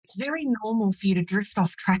it's very normal for you to drift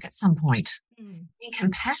off track at some point. Be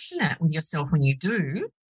compassionate with yourself when you do,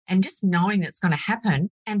 and just knowing that it's going to happen,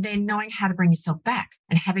 and then knowing how to bring yourself back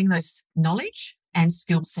and having those knowledge and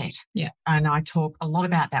skill set. Yeah. And I talk a lot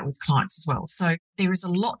about that with clients as well. So there is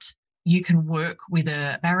a lot you can work with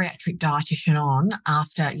a bariatric dietitian on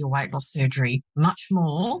after your weight loss surgery, much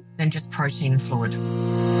more than just protein and fluid.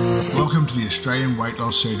 Welcome to the Australian Weight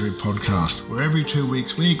Loss Surgery Podcast, where every 2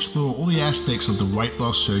 weeks we explore all the aspects of the weight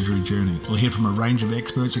loss surgery journey. We'll hear from a range of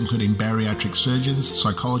experts, including bariatric surgeons,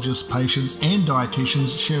 psychologists, patients, and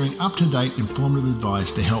dietitians, sharing up-to-date informative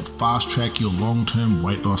advice to help fast-track your long-term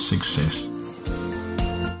weight loss success.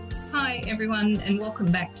 Hi everyone, and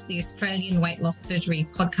welcome back to the Australian Weight Loss Surgery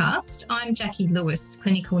Podcast. I'm Jackie Lewis,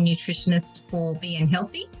 clinical nutritionist for BN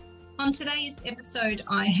Healthy. On today's episode,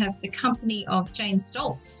 I have the company of Jane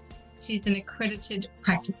Stoltz. She's an accredited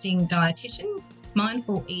practicing dietitian,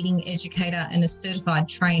 mindful eating educator, and a certified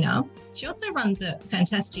trainer. She also runs a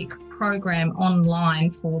fantastic program online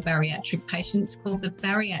for bariatric patients called the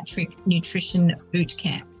Bariatric Nutrition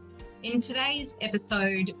Bootcamp. In today's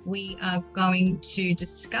episode, we are going to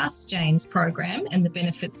discuss Jane's program and the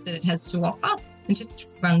benefits that it has to offer, and just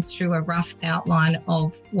run through a rough outline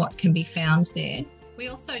of what can be found there. We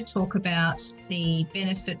also talk about the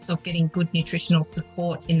benefits of getting good nutritional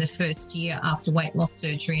support in the first year after weight loss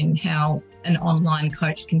surgery and how an online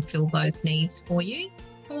coach can fill those needs for you.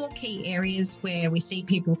 4 key areas where we see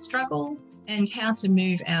people struggle and how to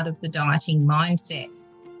move out of the dieting mindset.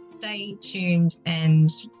 Stay tuned and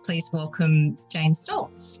please welcome Jane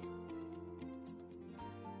Stoltz.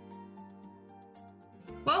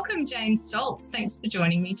 Welcome, Jane Stoltz. Thanks for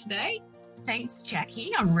joining me today. Thanks,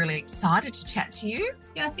 Jackie. I'm really excited to chat to you.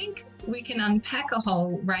 Yeah, I think we can unpack a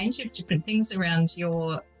whole range of different things around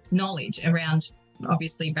your knowledge around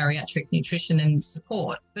obviously bariatric nutrition and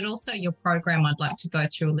support, but also your program I'd like to go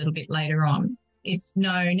through a little bit later on. It's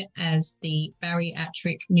known as the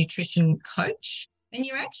Bariatric Nutrition Coach. And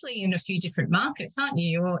you're actually in a few different markets, aren't you?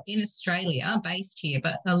 You're in Australia, based here,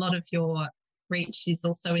 but a lot of your reach is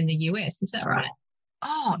also in the US. Is that right?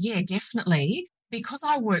 Oh, yeah, definitely. Because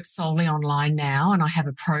I work solely online now and I have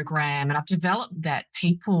a program and I've developed that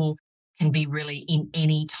people can be really in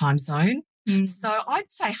any time zone. So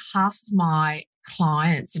I'd say half of my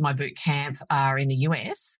clients in my boot camp are in the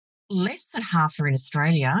US, less than half are in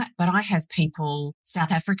Australia, but I have people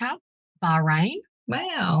South Africa, Bahrain,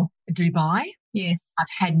 Wow, Dubai. Yes. I've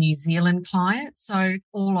had New Zealand clients, so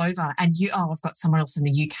all over. And I've got someone else in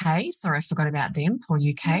the UK. Sorry, I forgot about them, poor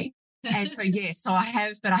UK. And so, so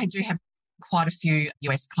I do have quite a few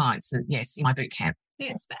US clients, yes, in my boot camp.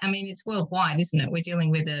 Yes, it's worldwide, isn't it? We're dealing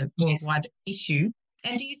with a worldwide issue.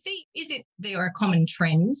 And do you see, there are common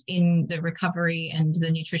trends in the recovery and the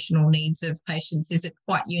nutritional needs of patients? Is it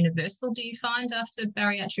quite universal, do you find, after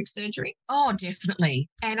bariatric surgery? Oh, definitely.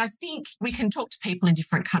 And I think we can talk to people in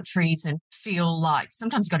different countries and feel like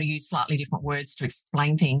sometimes you've got to use slightly different words to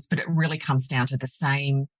explain things, but it really comes down to the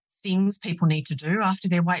same things people need to do after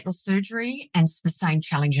their weight loss surgery and the same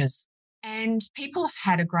challenges. And people have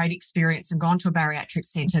had a great experience and gone to a bariatric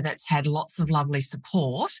centre that's had lots of lovely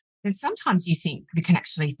support. And sometimes you can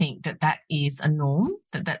actually think that that is a norm,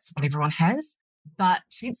 that that's what everyone has. But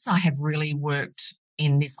since I have really worked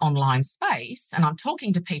in this online space and I'm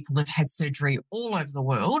talking to people that have had surgery all over the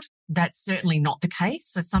world, that's certainly not the case.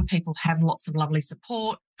 So some people have lots of lovely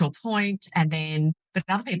support to a point, but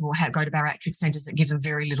other people go to bariatric centres that give them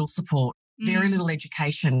very little support, very little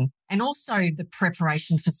education. And also the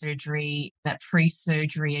preparation for surgery, that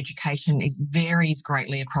pre-surgery education varies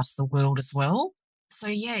greatly across the world as well. So,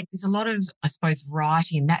 there's a lot of, I suppose,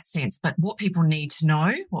 variety in that sense, but what people need to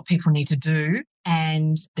know, what people need to do,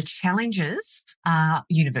 and the challenges are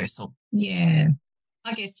universal. Yeah.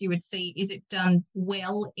 I guess you would see, is it done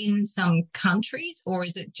well in some countries or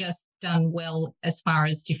is it just done well as far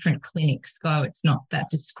as different clinics go? It's not that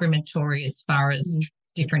discriminatory as far as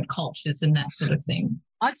different cultures and that sort of thing.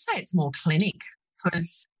 I'd say it's more clinic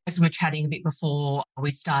because, as we were chatting a bit before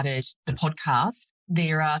we started the podcast,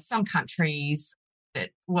 there are some countries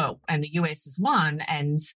and the US is one,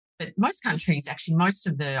 but most countries, actually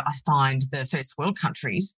I find the first world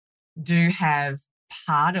countries do have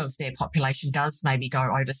part of their population does maybe go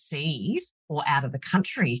overseas or out of the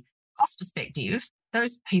country. Cost perspective,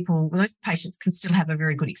 those patients can still have a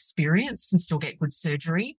very good experience and still get good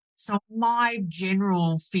surgery. So my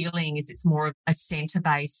general feeling is it's more of a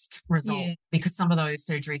centre-based result because some of those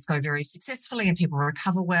surgeries go very successfully and people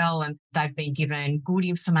recover well and they've been given good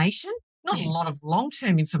information. Not a lot of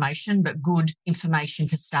long-term information, but good information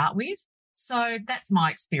to start with. So that's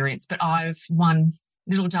my experience. But I've won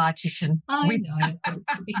little dietitian. I know, but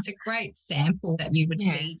it's a great sample that you would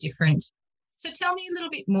see different. So tell me a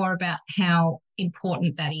little bit more about how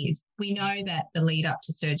important that is. We know that the lead up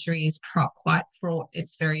to surgery is quite fraught.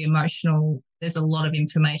 It's very emotional. There's a lot of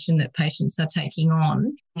information that patients are taking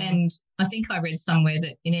on. And I think I read somewhere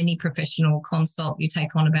that in any professional consult, you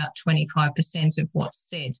take on about 25% of what's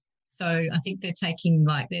said. So I think they're taking,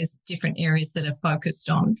 there's different areas that are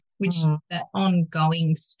focused on, which that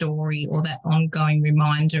ongoing story or that ongoing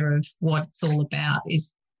reminder of what it's all about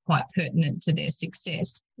is quite pertinent to their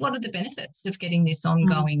success. What are the benefits of getting this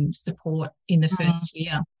ongoing support in the first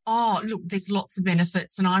year? Oh, look, there's lots of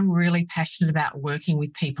benefits, and I'm really passionate about working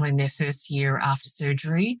with people in their first year after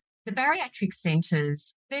surgery. The bariatric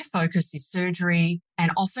centres, their focus is surgery,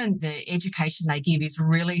 and often the education they give is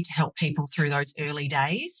really to help people through those early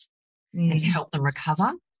days and to help them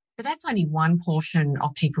recover. But that's only one portion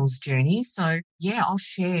of people's journey. So, I'll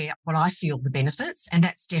share what I feel the benefits, and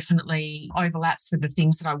that's definitely overlaps with the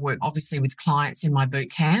things that I work, obviously, with clients in my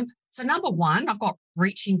boot camp. So, number one, I've got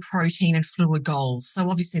reaching protein and fluid goals. So,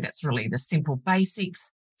 obviously, that's really the simple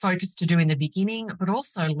basics, focus to do in the beginning, but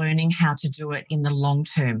also learning how to do it in the long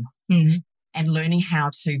term and learning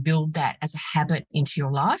how to build that as a habit into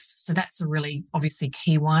your life. So, that's a really, obviously,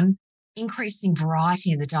 key one. Increasing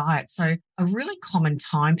variety in the diet. So a really common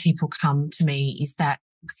time people come to me is that,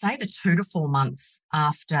 say, the 2 to 4 months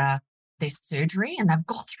after their surgery, and they've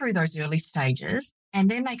got through those early stages,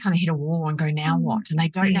 and then they kind of hit a wall and go, now what? And they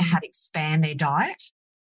don't know how to expand their diet.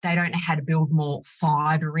 They don't know how to build more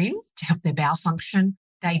fibre in to help their bowel function.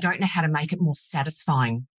 They don't know how to make it more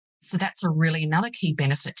satisfying. So that's another key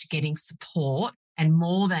benefit to getting support, and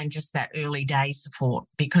more than just that early day support,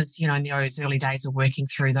 because, in those early days we're working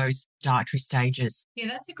through those dietary stages. Yeah,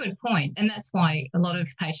 that's a good point. And that's why a lot of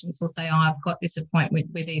patients will say, I've got this appointment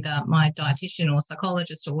with either my dietitian or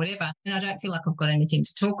psychologist or whatever, and I don't feel like I've got anything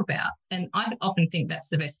to talk about. And I often think that's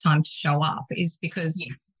the best time to show up, is because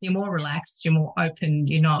you're more relaxed, you're more open,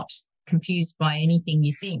 you're not confused by anything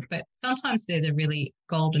you think. But sometimes they're the really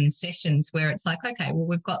golden sessions where it's like, okay, well,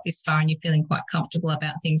 we've got this far and you're feeling quite comfortable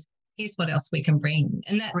about things. Here's what else we can bring.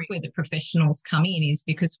 And that's where the professionals come in, is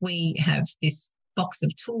because we have this box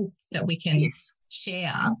of tools that we can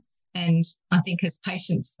share. And I think as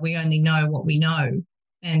patients, we only know what we know,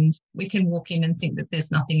 and we can walk in and think that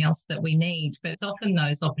there's nothing else that we need. But it's often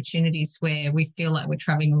those opportunities where we feel like we're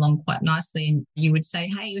traveling along quite nicely, and you would say,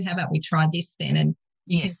 hey, how about we try this then? And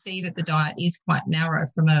you can see that the diet is quite narrow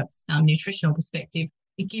from a nutritional perspective.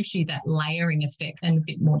 It gives you that layering effect and a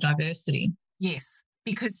bit more diversity. Yes.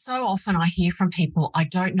 Because so often I hear from people, I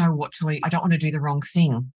don't know what to eat. I don't want to do the wrong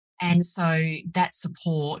thing. And so that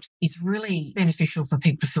support is really beneficial for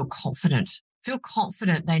people to feel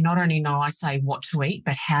confident. They not only know, I say, what to eat,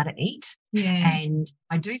 but how to eat. Yeah. And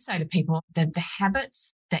I do say to people that the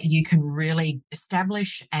habits that you can really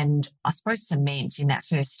establish and, I suppose, cement in that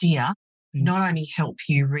first year not only help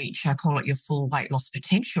you reach, I call it, your full weight loss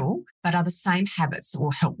potential, but are the same habits that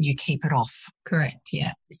will help you keep it off. Correct,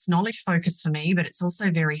 yeah. It's knowledge focused for me, but it's also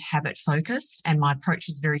very habit focused. And my approach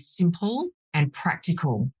is very simple and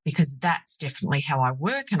practical, because that's definitely how I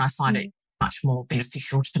work. And I find it much more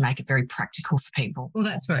beneficial to make it very practical for people. Well,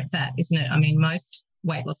 that's where it's at, isn't it? I mean, most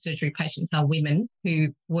weight loss surgery patients are women who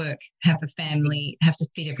work, have a family, have to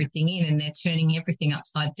fit everything in, and they're turning everything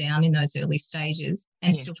upside down in those early stages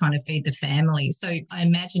and still trying to feed the family. So I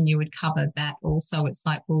imagine you would cover that also. It's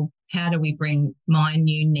like, well, how do we bring my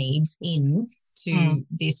new needs in to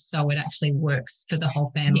this so it actually works for the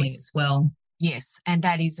whole family as well? Yes, and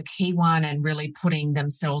that is a key one, and really putting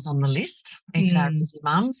themselves on the list. If they're busy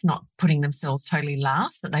mums, not putting themselves totally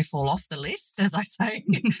last, that they fall off the list, as I say,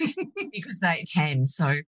 because they can.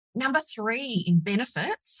 So number 3 in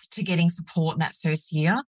benefits to getting support in that first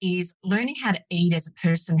year is learning how to eat as a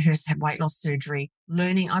person who has had weight loss surgery,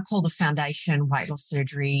 learning, I call the foundation weight loss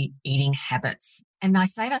surgery eating habits. And I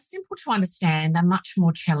say they're simple to understand, they're much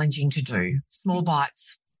more challenging to do. Small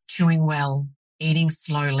bites, chewing well, eating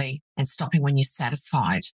slowly, and stopping when you're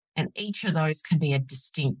satisfied. And each of those can be a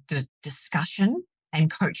distinct discussion and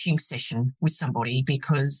coaching session with somebody,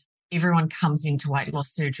 because everyone comes into weight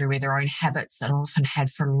loss surgery with their own habits that I've often had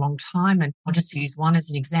for a long time. And I'll just use one as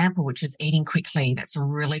an example, which is eating quickly. That's a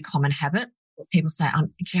really common habit. People say,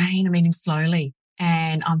 Jane, I'm eating slowly.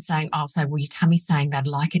 And I'll say, well, your tummy's saying they'd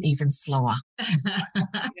like it even slower.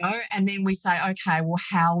 And then we say, okay, well,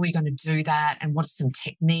 how are we going to do that? And what are some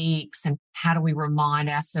techniques? And how do we remind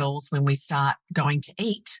ourselves when we start going to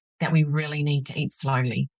eat that we really need to eat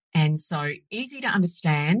slowly? And so easy to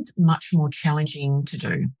understand, much more challenging to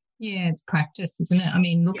do. Yeah, it's practice, isn't it? I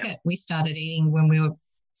mean, we started eating when we were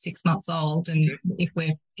 6 months old. And if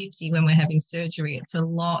we're 50 when we're having surgery, it's a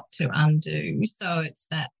lot to undo. So it's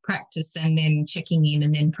that practice and then checking in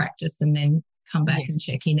and then practice and then come back and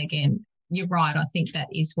check in again. You're right. I think that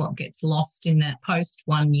is what gets lost in that post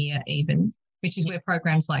 1 year even, which is where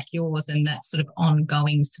programs like yours and that sort of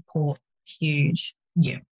ongoing support huge.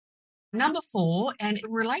 Yeah. Number 4, and it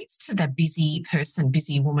relates to the busy person,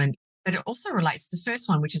 busy woman, but it also relates to the first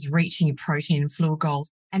one, which is reaching your protein and fluid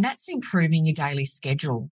goals, and that's improving your daily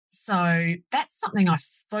schedule. So that's something I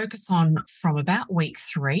focus on from about week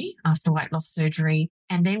 3 after weight loss surgery.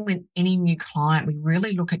 And then with any new client, we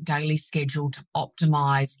really look at daily schedule to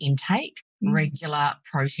optimize intake, regular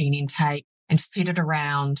protein intake, and fit it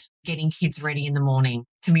around getting kids ready in the morning,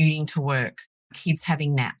 commuting to work, kids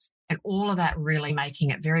having naps, and all of that really making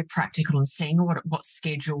it very practical and seeing what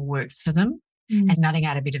schedule works for them and nutting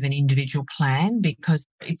out a bit of an individual plan, because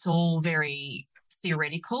it's all very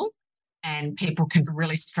theoretical and people can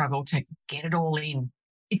really struggle to get it all in.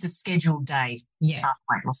 It's a scheduled day after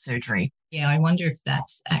weight loss surgery. Yeah, I wonder if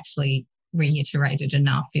that's actually reiterated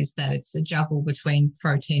enough, is that it's a juggle between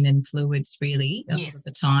protein and fluids really a lot of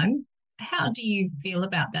the time. How do you feel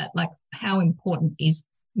about that? Like, how important is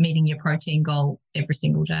meeting your protein goal every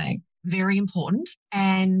single day? Very important.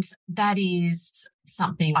 And that is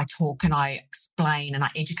something I talk and I explain and I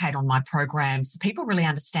educate on my programs so people really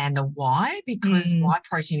understand the why, because why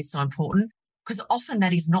protein is so important, because often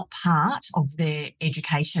that is not part of their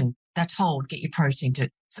education. They're told, get your protein to.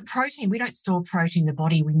 So protein, we don't store protein in the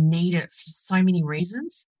body. We need it for so many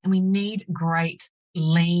reasons, and we need great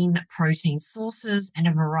lean protein sources, and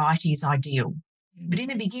a variety is ideal. But in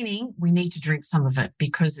the beginning, we need to drink some of it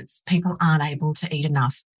because people aren't able to eat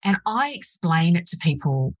enough. And I explain it to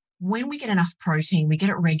people, when we get enough protein, we get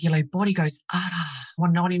it regularly, body goes,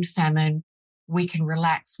 we're not in famine, we can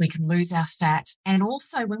relax, we can lose our fat. And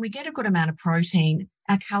also when we get a good amount of protein,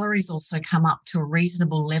 our calories also come up to a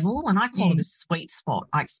reasonable level. And I call it a sweet spot.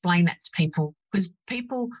 I explain that to people because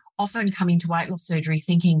people often come into weight loss surgery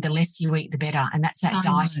thinking the less you eat, the better. And that's that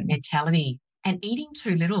dieting mentality. And eating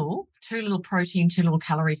too little protein, too little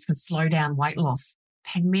calories can slow down weight loss.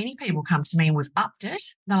 I've had many people come to me and we've upped it.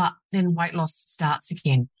 They're like, then weight loss starts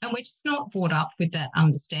again. And we're just not brought up with that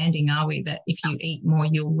understanding, are we, that if you eat more,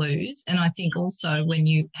 you'll lose. And I think also when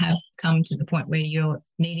you have come to the point where you're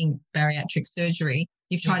needing bariatric surgery,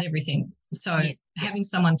 you've tried everything. So having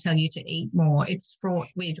someone tell you to eat more, it's fraught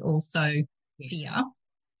with also fear.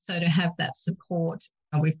 So to have that support,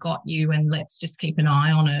 we've got you and let's just keep an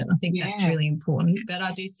eye on it. I think that's really important. But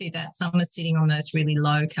I do see that some are sitting on those really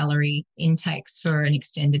low calorie intakes for an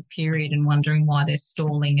extended period and wondering why they're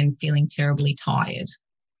stalling and feeling terribly tired.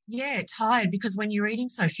 Yeah, tired, because when you're eating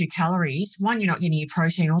so few calories, one, you're not getting your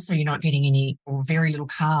protein, also you're not getting any or very little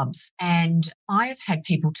carbs. And I have had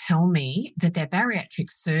people tell me that their bariatric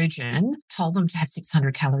surgeon told them to have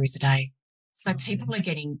 600 calories a day. So people are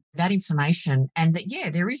getting that information and that,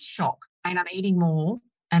 there is shock. And I'm eating more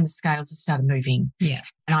and the scales have started moving. Yeah.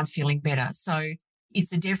 And I'm feeling better. So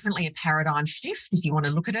it's definitely a paradigm shift if you want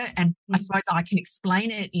to look at it. And I suppose I can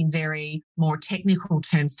explain it in very more technical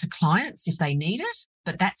terms to clients if they need it.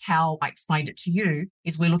 But that's how I explained it to you,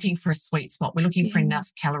 is we're looking for a sweet spot. We're looking for enough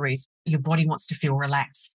calories. Your body wants to feel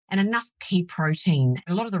relaxed and enough key protein.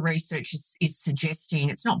 A lot of the research is suggesting,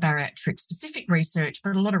 it's not bariatric specific research,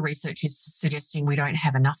 but a lot of research is suggesting we don't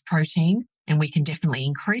have enough protein and we can definitely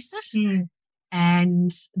increase it.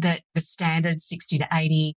 And that the standard 60 to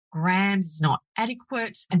 80 grams is not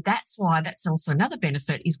adequate. And that's why that's also another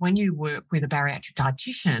benefit is when you work with a bariatric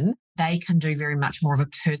dietitian, they can do very much more of a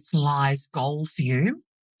personalized goal for you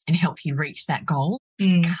and help you reach that goal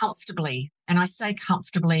comfortably. And I say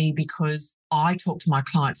comfortably because I talk to my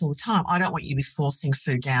clients all the time. I don't want you to be forcing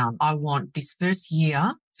food down. I want this first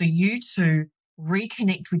year for you to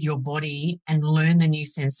reconnect with your body and learn the new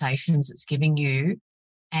sensations it's giving you.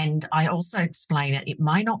 And I also explain it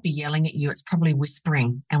may not be yelling at you, it's probably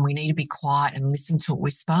whispering, and we need to be quiet and listen to it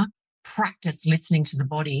whisper. Practice listening to the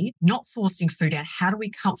body, not forcing food down. How do we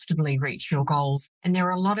comfortably reach your goals? And there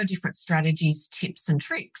are a lot of different strategies, tips and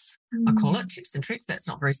tricks. I call it tips and tricks. That's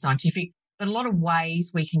not very scientific, but a lot of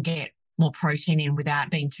ways we can get more protein in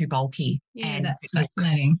without being too bulky. Yeah, and that's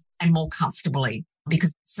fascinating. And more comfortably.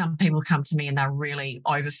 Because some people come to me and they're really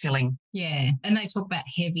overfilling. Yeah. And they talk about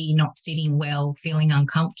heavy, not sitting well, feeling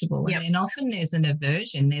uncomfortable. And then often there's an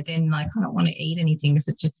aversion. They're then like, I don't want to eat anything because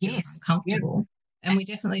it just feels uncomfortable. And we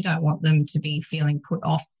definitely don't want them to be feeling put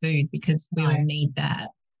off food because we all need that.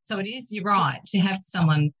 So it is, you're right, to have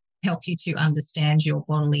someone help you to understand your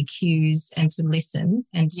bodily cues and to listen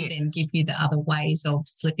and to then give you the other ways of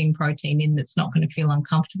slipping protein in that's not going to feel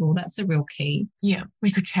uncomfortable. That's a real key. Yeah.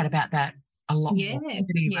 We could chat about that a lot Yeah,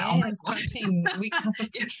 more. protein.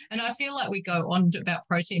 And I feel like we go on about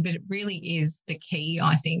protein, but it really is the key,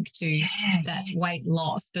 I think, to that weight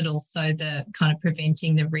loss, but also the kind of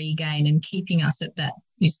preventing the regain and keeping us at that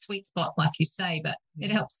sweet spot, like you say, but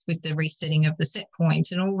it helps with the resetting of the set point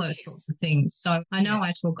and all those sorts of things. So I know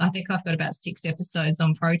I think I've got about 6 episodes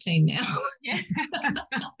on protein now. Yeah.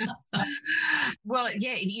 Well,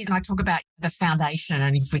 yeah, it is. And I talk about the foundation,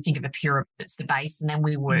 and if we think of a pyramid, that's the base, and then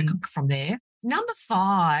we work from there. Number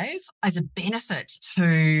 5, as a benefit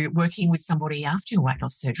to working with somebody after your weight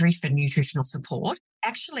loss surgery for nutritional support,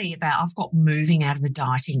 actually I've got moving out of the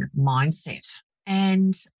dieting mindset.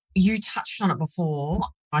 And you touched on it before.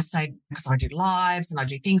 I say, because I do lives and I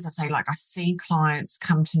do things, I say, like, I see clients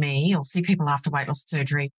come to me or see people after weight loss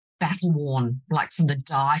surgery battle worn, like from the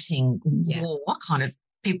dieting war, kind of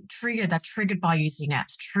people they're triggered by using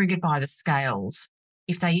apps, triggered by the scales.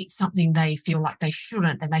 If they eat something they feel like they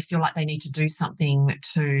shouldn't, and they feel like they need to do something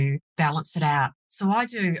to balance it out. So I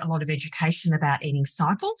do a lot of education about eating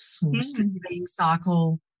cycles, restrictive eating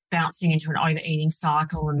cycle, bouncing into an overeating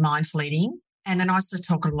cycle, and mindful eating. And then I also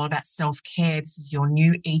talk a lot about self-care. This is your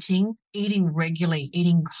new eating regularly,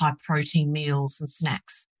 eating high-protein meals and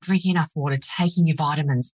snacks, drinking enough water, taking your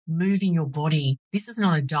vitamins, moving your body. This is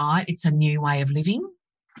not a diet. It's a new way of living,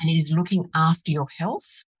 and it is looking after your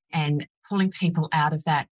health and pulling people out of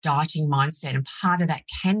that dieting mindset. And part of that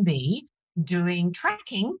can be doing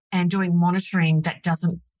tracking and doing monitoring that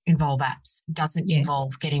doesn't involve apps, doesn't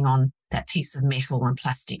involve getting on that piece of metal and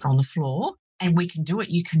plastic on the floor. And we can do it.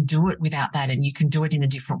 You can do it without that, and you can do it in a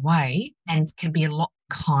different way and can be a lot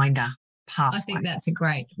kinder pathway. I think that's a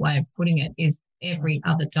great way of putting it, is every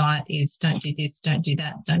other diet is don't do this, don't do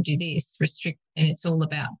that, don't do this, restrict. And it's all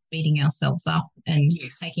about beating ourselves up and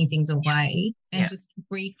taking things away and just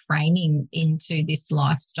reframing into this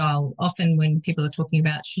lifestyle. Often when people are talking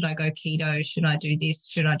about, should I go keto? Should I do this?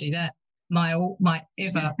 Should I do that? My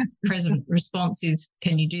ever present response is,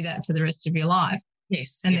 can you do that for the rest of your life?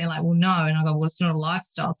 Yes. And they're like, well, no. And I go, well, it's not a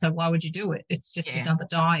lifestyle, so why would you do it? It's just another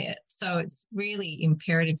diet. So it's really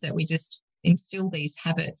imperative that we just instill these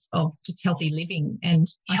habits of just healthy living. And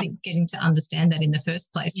I think getting to understand that in the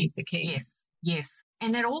first place is the key. Yes.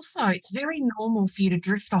 And then also it's very normal for you to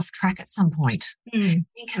drift off track at some point. Being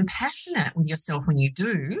compassionate with yourself when you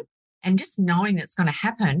do, and just knowing that's going to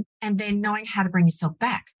happen, and then knowing how to bring yourself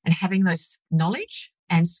back and having those knowledge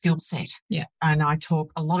and skill set. Yeah. And I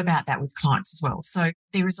talk a lot about that with clients as well. So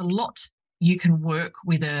there is a lot you can work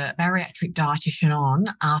with a bariatric dietitian on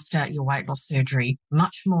after your weight loss surgery,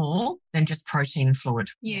 much more than just protein and fluid.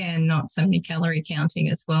 Yeah, and not so many calorie counting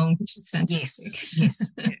as well, which is fantastic.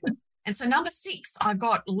 Yes. And so number 6, I've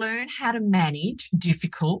got learn how to manage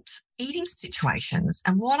difficult eating situations.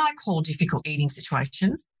 And what I call difficult eating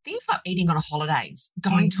situations, things like eating on a holidays,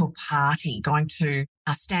 going to a party, going to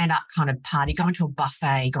a stand-up kind of party, going to a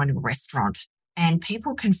buffet, going to a restaurant. And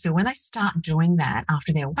people can feel when they start doing that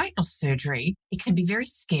after their weight loss surgery, it can be very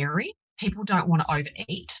scary. People don't want to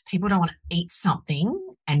overeat. People don't want to eat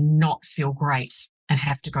something and not feel great and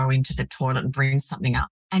have to go into the toilet and bring something up,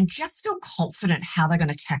 and just feel confident how they're going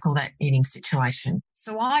to tackle that eating situation.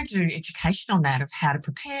 So I do education on that, of how to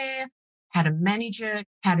prepare, how to manage it,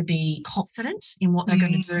 how to be confident in what they're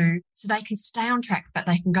going to do so they can stay on track, but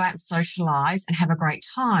they can go out and socialise and have a great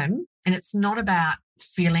time. And it's not about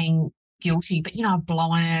feeling guilty, but, I've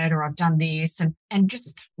blown it or I've done this. And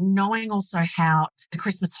just knowing also how the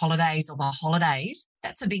Christmas holidays or the holidays,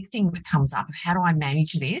 that's a big thing that comes up. How do I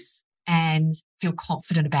manage this and feel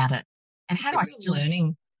confident about it? And how do I still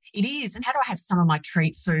learning? It is. And how do I have some of my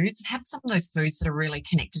treat foods and have some of those foods that are really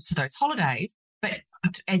connected to those holidays, but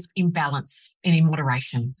as in balance and in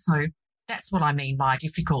moderation? So that's what I mean by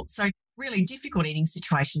difficult. So really difficult eating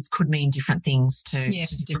situations could mean different things to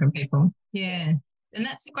different people. Yeah. And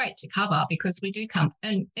that's great to cover, because we do come,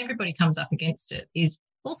 and everybody comes up against it, is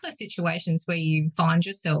also situations where you find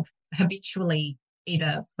yourself habitually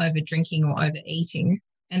either over drinking or overeating.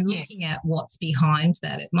 And looking at what's behind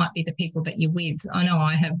that. It might be the people that you're with. I know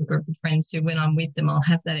I have a group of friends who, when I'm with them, I'll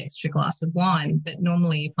have that extra glass of wine. But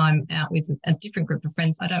normally if I'm out with a different group of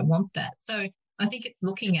friends, I don't want that. So I think it's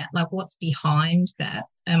looking at like what's behind that.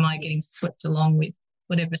 Am I getting swept along with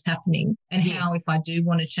whatever's happening? And how, if I do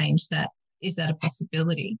want to change that, is that a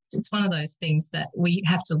possibility? It's one of those things that we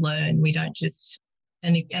have to learn. We don't just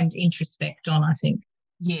and introspect on, I think.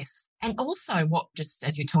 Yes. And also just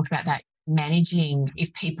as you talked about that, managing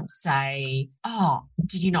if people say, oh,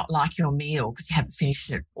 did you not like your meal because you haven't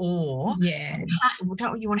finished it? Or,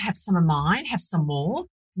 don't you want to have some of mine, have some more?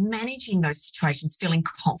 Managing those situations, feeling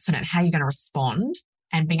confident how you're going to respond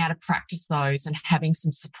and being able to practice those and having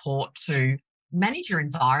some support to manage your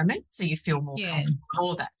environment so you feel more comfortable with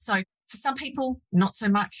all of that. So for some people, not so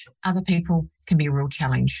much. Other people can be a real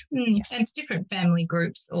challenge. And different family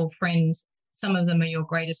groups or friends, some of them are your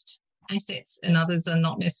greatest assets and others are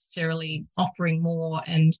not necessarily offering more,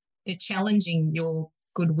 and they're challenging your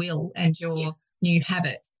goodwill and your new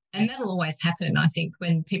habits. And that'll always happen, I think,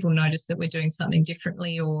 when people notice that we're doing something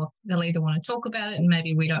differently, or they'll either want to talk about it and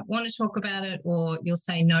maybe we don't want to talk about it, or you'll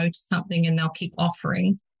say no to something and they'll keep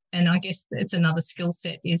offering. And I guess it's another skill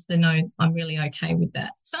set is the no, I'm really okay with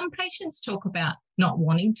that. Some patients talk about not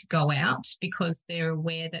wanting to go out because they're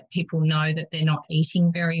aware that people know that they're not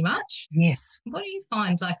eating very much. Yes. What do you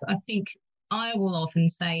find? Like, I think I will often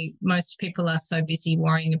say most people are so busy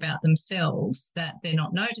worrying about themselves that they're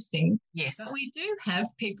not noticing. Yes. But we do have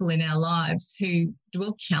people in our lives who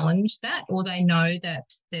will challenge that, or they know that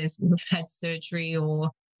we've had surgery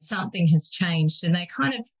or something has changed, and they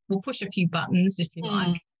kind of will push a few buttons, if you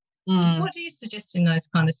like. What do you suggest in those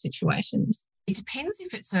kind of situations? It depends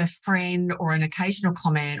if it's a friend or an occasional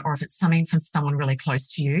comment, or if it's something from someone really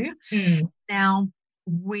close to you. Now,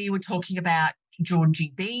 we were talking about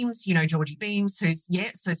Georgie Beams, you know, Georgie Beams, who's,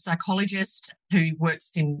 so psychologist who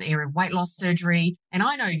works in the area of weight loss surgery. And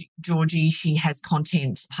I know Georgie, she has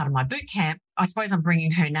content part of my boot camp. I suppose I'm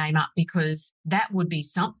bringing her name up because that would be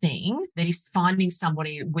something that is finding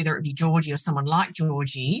somebody, whether it be Georgie or someone like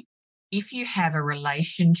Georgie, if you have a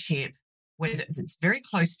relationship whether it's very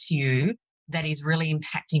close to you that is really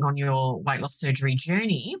impacting on your weight loss surgery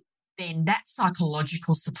journey, then that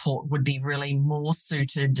psychological support would be really more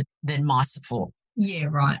suited than my support. Yeah,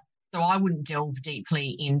 right. So I wouldn't delve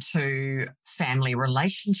deeply into family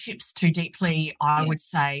relationships too deeply, I would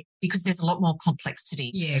say, because there's a lot more complexity.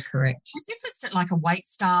 Yeah, correct. Because if it's at like a wait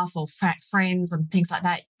staff or fat friends and things like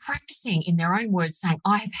that, practicing in their own words saying,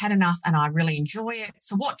 I have had enough and I really enjoy it.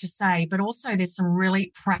 So what to say, but also there's some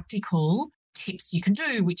really practical tips you can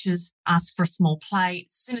do, which is ask for a small plate.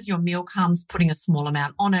 As soon as your meal comes, putting a small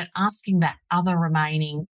amount on it, asking that other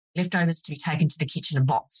remaining leftovers to be taken to the kitchen and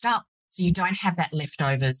boxed up. So you don't have that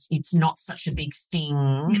leftovers. It's not such a big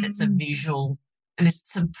thing. That's a visual. And there's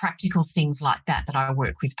some practical things like that that I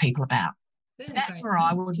work with people about. So that's where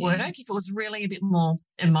I would work. If it was really a bit more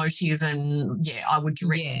emotive and, I would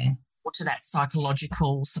direct more to that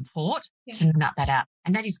psychological support to nut that out.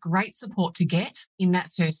 And that is great support to get in that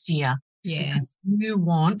first year. Yeah. Because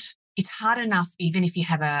it's hard enough even if you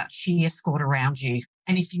have a cheer squad around you.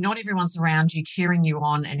 And if not everyone's around you cheering you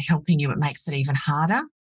on and helping you, it makes it even harder.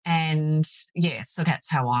 And so that's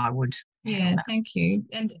how I would. Yeah, thank you.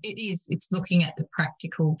 And it's looking at the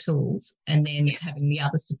practical tools and then having the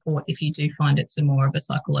other support if you do find it's more of a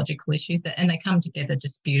psychological issue, and they come together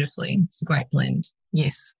just beautifully. It's a great blend.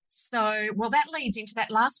 Yes. So, that leads into that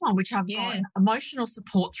last one, which I've got emotional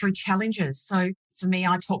support through challenges. So for me,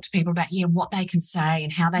 I talk to people about, what they can say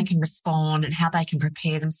and how they can respond and how they can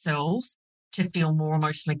prepare themselves to feel more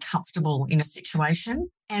emotionally comfortable in a situation.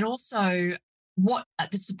 And also what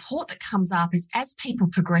the support that comes up is as people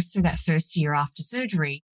progress through that first year after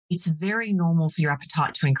surgery, it's very normal for your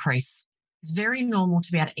appetite to increase. It's very normal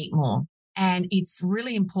to be able to eat more. And it's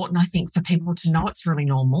really important, I think, for people to know it's really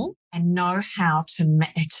normal and know how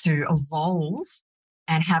to evolve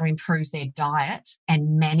and how to improve their diet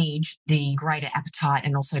and manage the greater appetite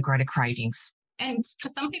and also greater cravings. And for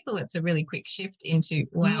some people, it's a really quick shift into,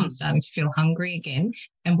 I'm starting to feel hungry again.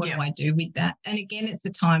 And what do I do with that? And again, it's a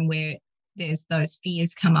time where there's those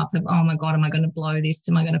fears come up of, oh my God, am I going to blow this?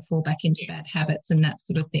 Am I going to fall back into bad habits and that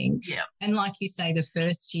sort of thing? Yeah. And like you say, the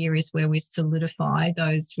first year is where we solidify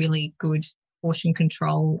those really good portion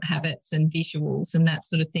control habits and visuals and that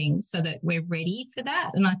sort of thing so that we're ready for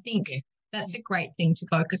that. And I think that's a great thing to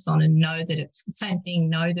focus on and know that it's the same thing,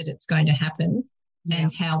 know that it's going to happen and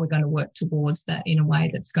how we're going to work towards that in a way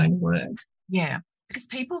that's going to work. Yeah, because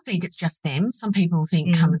people think it's just them. Some people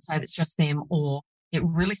think come and say it's just them, or it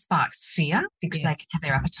really sparks fear because they can have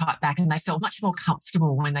their appetite back and they felt much more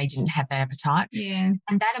comfortable when they didn't have their appetite. Yeah.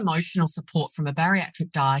 And that emotional support from a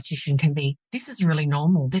bariatric dietitian can be, this is really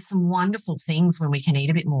normal. There's some wonderful things when we can eat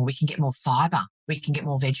a bit more. We can get more fibre. We can get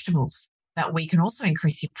more vegetables. But we can also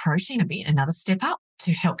increase your protein a bit, another step up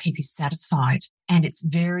to help keep you satisfied. And it's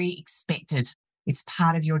very expected. It's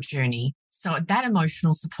part of your journey. So that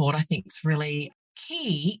emotional support, I think, is really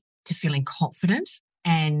key to feeling confident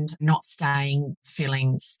and not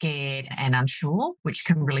feeling scared and unsure, which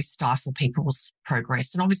can really stifle people's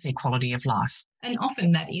progress and obviously quality of life. And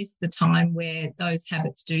often that is the time where those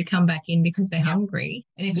habits do come back in because they're hungry.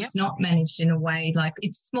 And if it's not managed in a way, like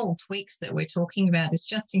it's small tweaks that we're talking about, it's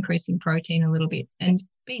just increasing protein a little bit and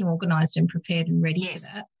being organised and prepared and ready for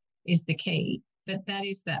that is the key. But that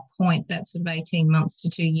is that point, that sort of 18 months to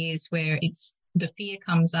 2 years where it's the fear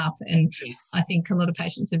comes up. And Yes. I think a lot of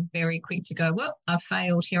patients are very quick to go, well, I've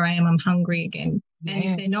failed. Here I am. I'm hungry again. Yeah. And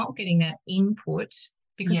if they're not getting that input,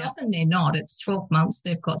 because Yeah. often they're not, it's 12 months,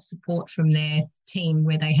 they've got support from their team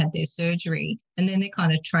where they had their surgery, and then they're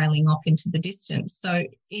kind of trailing off into the distance. So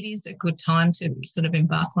it is a good time to sort of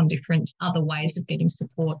embark on different other ways of getting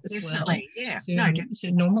support as Definitely. well. Yeah.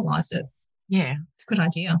 To normalise it. Yeah. It's a good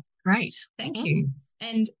idea. Great. Thank you.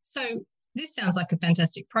 And so this sounds like a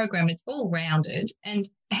fantastic program. It's all rounded. And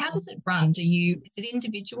how does it run? Is it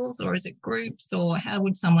individuals or is it groups, or how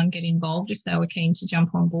would someone get involved if they were keen to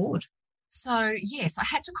jump on board? So, yes, I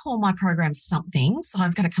had to call my program something. So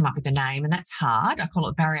I've got to come up with a name, and that's hard. I call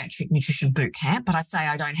it Bariatric Nutrition Boot Camp, but I say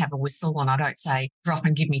I don't have a whistle and I don't say drop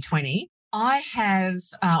and give me 20. I have,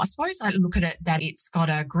 I suppose I look at it that it's got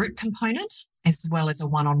a group component as well as a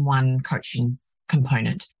one-on-one coaching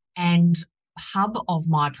component. And hub of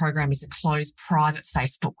my program is a closed private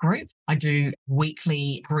Facebook group. I do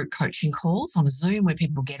weekly group coaching calls on a Zoom where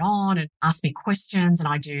people get on and ask me questions, and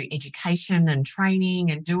I do education and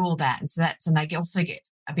training and do all that. And they also get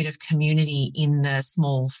a bit of community in the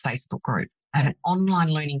small Facebook group. I have an online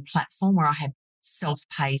learning platform where I have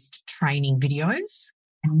self-paced training videos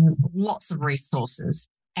and lots of resources.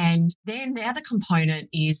 And then the other component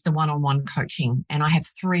is the one-on-one coaching. And I have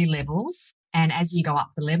 3 levels. And as you go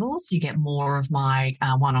up the levels, you get more of my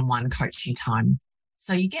one-on-one coaching time.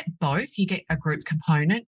 So you get both. You get a group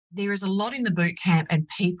component. There is a lot in the boot camp, and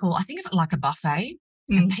people, I think of it like a buffet,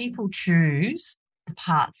 and people choose the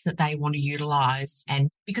parts that they want to utilize. And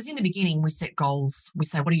because in the beginning we set goals, we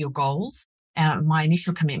say, what are your goals? My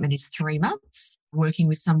initial commitment is 3 months working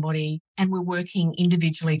with somebody, and we're working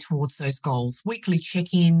individually towards those goals. Weekly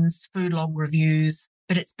check-ins, food log reviews,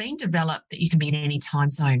 but it's been developed that you can be in any time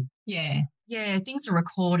zone. Yeah, things are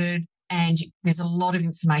recorded, and there's a lot of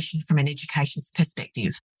information from an education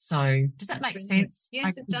perspective. So does that make sense?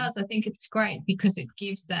 Yes, it does. I think it's great because it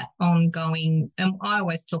gives that ongoing, and I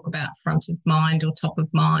always talk about front of mind or top of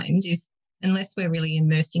mind, is unless we're really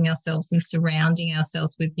immersing ourselves and surrounding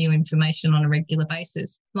ourselves with new information on a regular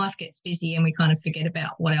basis, life gets busy and we kind of forget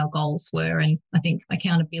about what our goals were. And I think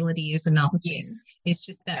accountability is another thing. Yes. It's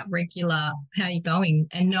just that regular, how are you going?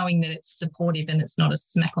 And knowing that it's supportive and it's not a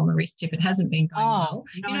smack on the wrist if it hasn't been going well.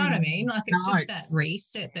 No, you know what I mean? Like it's just that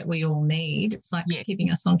reset that we all need. It's like keeping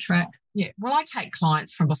us on track. Yeah. Well, I take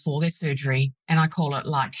clients from before their surgery, and I call it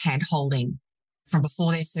like hand holding from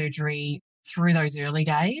before their surgery through those early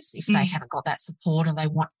days if they haven't got that support and they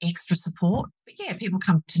want extra support. But yeah, people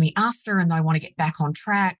come to me after and they want to get back on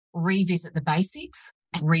track, revisit the basics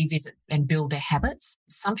and revisit and build their habits.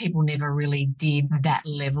 Some people never really did that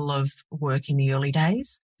level of work in the early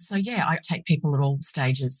days. So yeah, I take people at all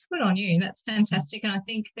stages. Good on you. That's fantastic. And I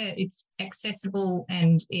think that it's accessible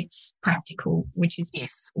and it's practical, which is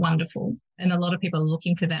wonderful. And a lot of people are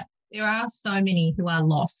looking for that. There are so many who are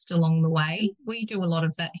lost along the way. We do a lot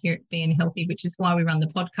of that here at Being Healthy, which is why we run the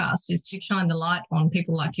podcast, is to shine the light on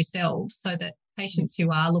people like yourselves so that patients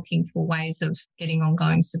who are looking for ways of getting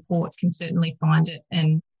ongoing support can certainly find it.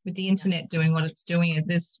 And with the internet doing what it's doing,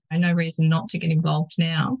 there's no reason not to get involved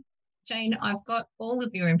now. Jane, I've got all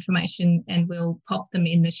of your information and we'll pop them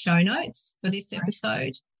in the show notes for this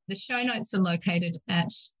episode. The show notes are located at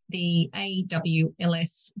the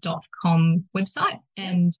awls.com website,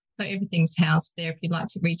 and so everything's housed there if you'd like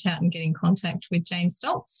to reach out and get in contact with Jane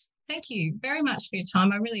Stoltz. Thank you very much for your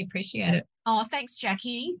time. I really appreciate it. Oh, thanks,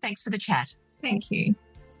 Jackie. Thanks for the chat. Thank you.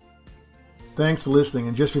 Thanks for listening,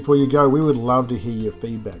 and just before you go, we would love to hear your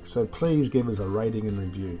feedback, so please give us a rating and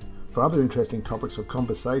review. For other interesting topics of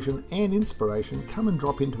conversation and inspiration, come and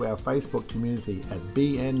drop into our Facebook community at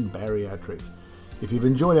BN Bariatric. If you've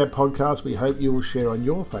enjoyed our podcast, we hope you will share on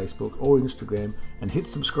your Facebook or Instagram and hit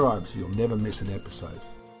subscribe so you'll never miss an episode.